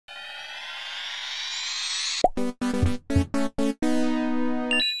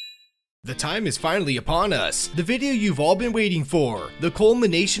The time is finally upon us. The video you've all been waiting for. The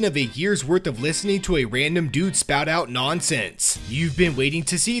culmination of a year's worth of listening to a random dude spout out nonsense. You've been waiting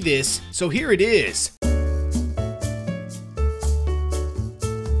to see this, so here it is.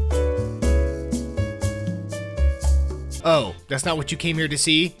 Oh, that's not what you came here to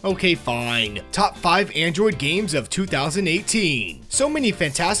see? Okay, fine. Top 5 Android games of 2018. So many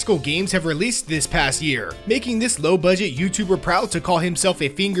fantastical games have released this past year, making this low-budget YouTuber proud to call himself a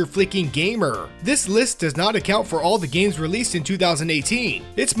finger-flicking gamer. This list does not account for all the games released in 2018.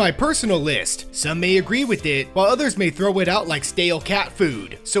 It's my personal list. Some may agree with it, while others may throw it out like stale cat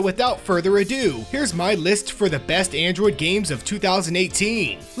food. So without further ado, here's my list for the best Android games of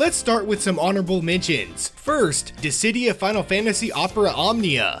 2018. Let's start with some honorable mentions. First, Dissidia Final Fantasy Opera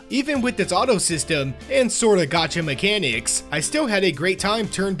Omnia. Even with its auto system and sorta gacha mechanics, I still had a great time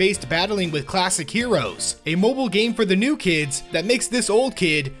turn-based battling with classic heroes. A mobile game for the new kids that makes this old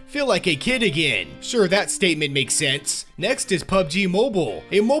kid feel like a kid again. Sure, that statement makes sense. Next is PUBG Mobile,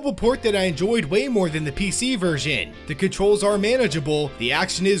 a mobile port that I enjoyed way more than the PC version. The controls are manageable, the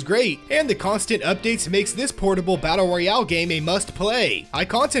action is great, and the constant updates makes this portable battle royale game a must play. I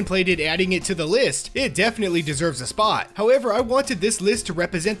contemplated adding it to the list. It definitely deserves a spot. However, I wanted this list to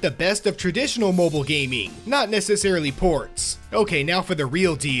represent the best of traditional mobile gaming, not necessarily ports. Okay, now for the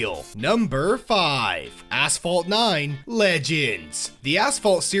real deal. Number 5. Asphalt 9 Legends. The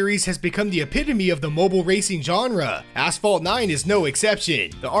Asphalt series has become the epitome of the mobile racing genre. Asphalt 9 is no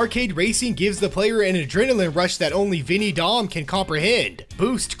exception. The arcade racing gives the player an adrenaline rush that only Vinny Dom can comprehend.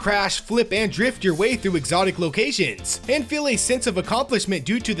 Boost, crash, flip, and drift your way through exotic locations, and feel a sense of accomplishment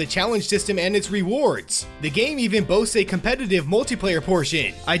due to the challenge system and its rewards. The game even boasts a competitive multiplayer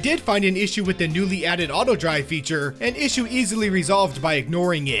portion. I did find an issue with the newly added auto drive feature, an issue easily resolved by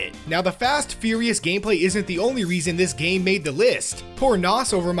ignoring it. Now, the fast, furious gameplay isn't the only reason this game made the list. Pour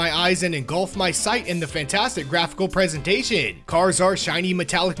NOS over my eyes and engulf my sight in the fantastic graphical presentation. Cars are shiny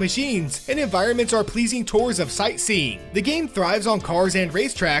metallic machines, and environments are pleasing tours of sightseeing. The game thrives on cars and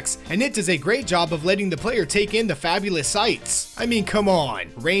racetracks, and it does a great job of letting the player take in the fabulous sights. I mean, come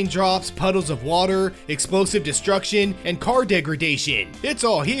on. Raindrops, puddles of water, explosive destruction, and car degradation. It's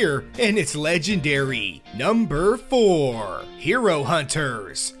all here, and it's legendary. Number 4. Hero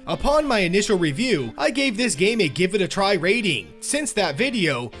Hunters. Upon my initial review, I gave this game a give it a try rating. Since that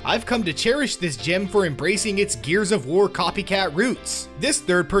video, I've come to cherish this gem for embracing its Gears of War copycat roots. This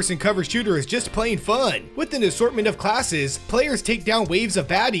third-person cover shooter is just plain fun. With an assortment of classes, players take down waves of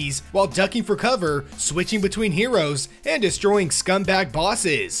baddies while ducking for cover, switching between heroes, and destroying scumbag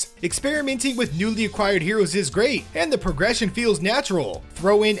bosses. Experimenting with newly acquired heroes is great, and the progression feels natural.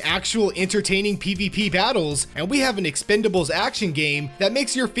 Throw in actual entertaining PvP battles, and we have an Expendables action game that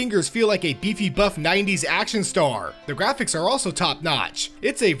makes your fingers feel like a beefy buff 90s action star. The graphics are also top-notch.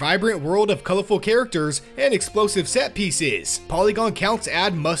 It's a vibrant world of colorful characters and explosive set pieces. Polygon counts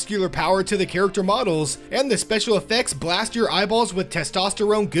add muscular power to the character models, and the special effects blast your eyeballs with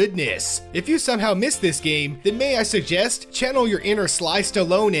testosterone goodness. If you somehow missed this game, then may I suggest channel your inner Sly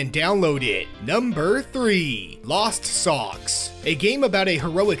Stallone and download it. Number 3. Lost Socks. A game about a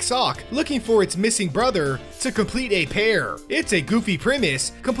heroic sock looking for its missing brother to complete a pair. It's a goofy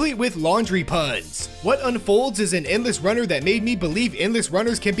premise, complete with laundry puns. What unfolds is an endless runner that made me believe endless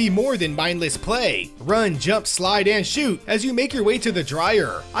runners can be more than mindless play. Run, jump, slide, and shoot as you make your way to the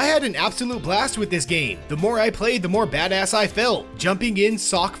dryer. I had an absolute blast with this game. The more I played, the more badass I felt. Jumping in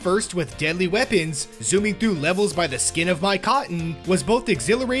sock first with deadly weapons, zooming through levels by the skin of my cotton, was both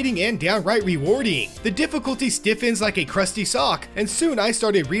exhilarating and downright rewarding. The difficulty stiffens like a crusty sock, and soon I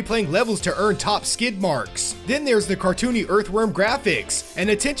started replaying levels to earn top skid marks. Then there's the cartoony earthworm graphics, and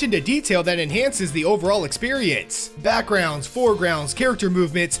attention to detail that enhances the overall experience. Backgrounds, foregrounds, character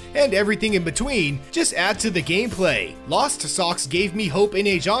movements, and everything in between just add to the gameplay. Lost Socks gave me hope in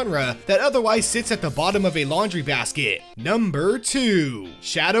a genre that otherwise sits at the bottom of a laundry basket. Number 2.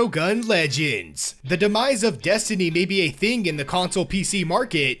 Shadowgun Legends. The demise of Destiny may be a thing in the console PC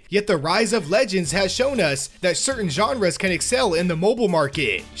market, yet the rise of Legends has shown us that certain genres can excel in the mobile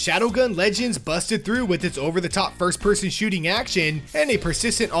market. Shadowgun Legends busted through with its over-the-top first-person shooting action and a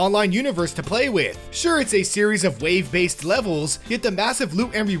persistent online universe to play with. Sure, it's a series of wave-based levels, yet the massive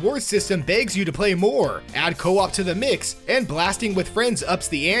loot and reward system begs you to play more. Add co-op to the mix, and blasting with friends ups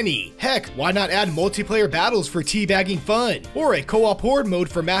the ante. Heck, why not add multiplayer battles for teabagging fun? Or a co-op horde mode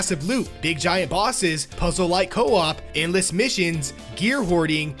for massive loot, big giant bosses, puzzle-like co-op, endless missions, gear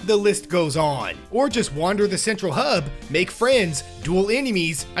hoarding, the list goes on. Or just wander the central hub, make friends, duel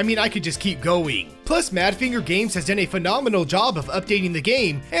enemies, I mean I could just keep going. Plus, Madfinger Games has done a phenomenal job of updating the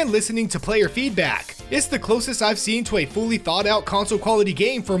game and listening to player feedback. It's the closest I've seen to a fully thought out console quality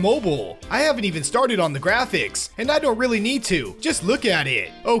game for mobile. I haven't even started on the graphics, and I don't really need to, just look at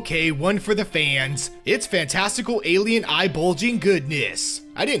it. Okay, one for the fans. It's fantastical alien eye-bulging goodness.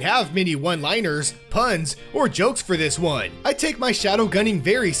 I didn't have many one-liners, puns, or jokes for this one. I take my shadowgunning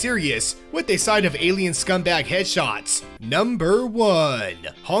very serious, with a side of alien scumbag headshots. Number 1.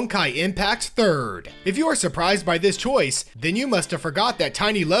 Honkai Impact 3rd. If you are surprised by this choice, then you must have forgot that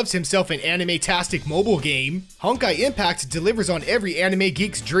Tiny loves himself an anime-tastic mobile game. Honkai Impact delivers on every anime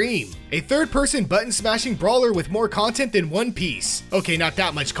geek's dream. A third-person button-smashing brawler with more content than One Piece. Okay, not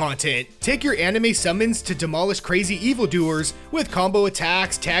that much content. Take your anime summons to demolish crazy evildoers with combo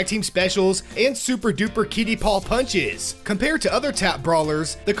attacks, tag team specials, and super duper kitty paw punches. Compared to other tap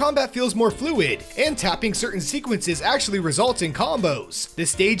brawlers, the combat feels more fluid, and tapping certain sequences actually results in combos. The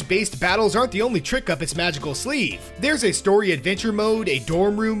stage-based battles aren't the only trick up its magical sleeve. There's a story adventure mode, a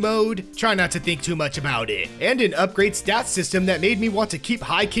dorm room mode, try not to think too much about it, and an upgrade stats system that made me want to keep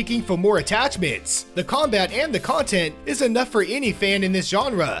high kicking for more attachments. The combat and the content is enough for any fan in this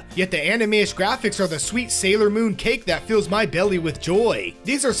genre, yet the anime-ish graphics are the sweet Sailor Moon cake that fills my belly with joy.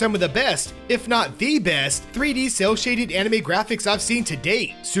 These are some of the best, if not the best, 3D cel-shaded anime graphics I've seen to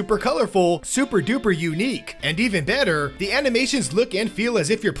date. Super colorful, super duper unique, and even better, the animations look and feel as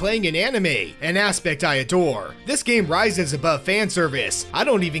if you're playing an anime, an aspect I adore. This game rises above fan service. I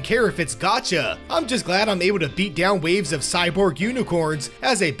don't even care if it's gacha. I'm just glad I'm able to beat down waves of cyborg unicorns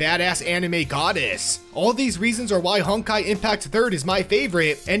as a badass anime goddess. All these reasons are why Honkai Impact 3rd is my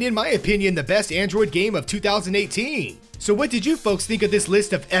favorite, and in my opinion the best Android game of 2018. So what did you folks think of this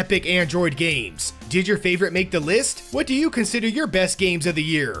list of epic Android games? Did your favorite make the list? What do you consider your best games of the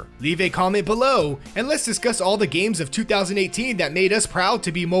year? Leave a comment below, and let's discuss all the games of 2018 that made us proud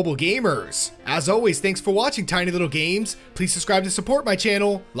to be mobile gamers. As always, thanks for watching Tiny Little Games. Please subscribe to support my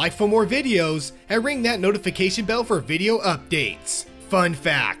channel, like for more videos, and ring that notification bell for video updates. Fun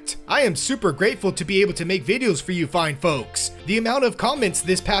fact, I am super grateful to be able to make videos for you fine folks. The amount of comments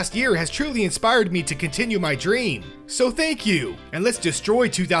this past year has truly inspired me to continue my dream. So thank you, and let's destroy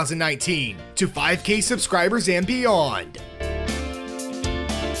 2019 to 5K subscribers and beyond.